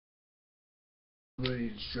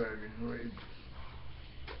Rage, dragon, rage.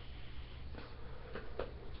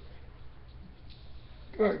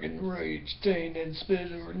 Dragon rage, tainted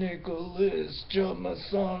spitter,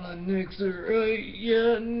 Nicholasjmessana, Nixer, hey,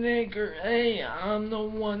 yeah, Nicker, hey, I'm the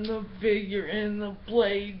one to figure in the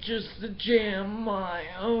play, just to jam my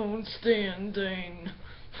own standing.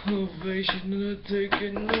 Ovation of the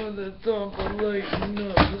taking of the thumping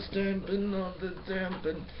of the stamping of the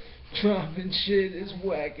damping, dropping shit is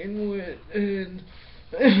whacking with and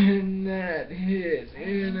that hit,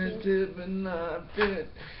 and a tip and not fit.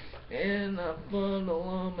 And I funnel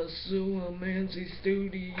on my immanency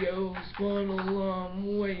studios, funnel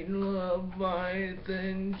on waiting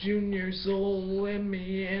Leviathan, junior soul in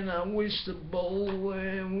me, and I wish the bowl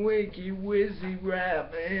and wakey wizzy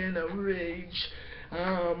rap and a rage.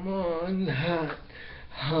 I'm on hot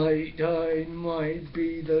height, I might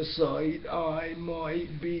be the sight, I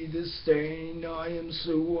might be the stain, I am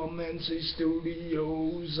immanency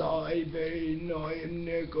studios, I am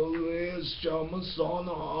Nickafluten-Dragontouguss,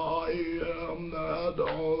 I am that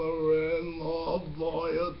holler in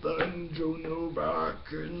Leviathan, junior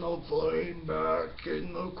back in the flame, back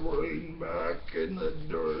in the queen, back in the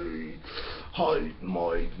day. Height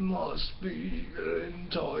might must be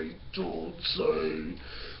entitled, say,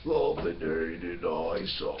 love and hated, I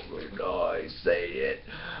suffered, I say it.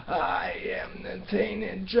 I am the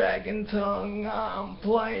tainted dragon tongue, I'm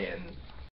playing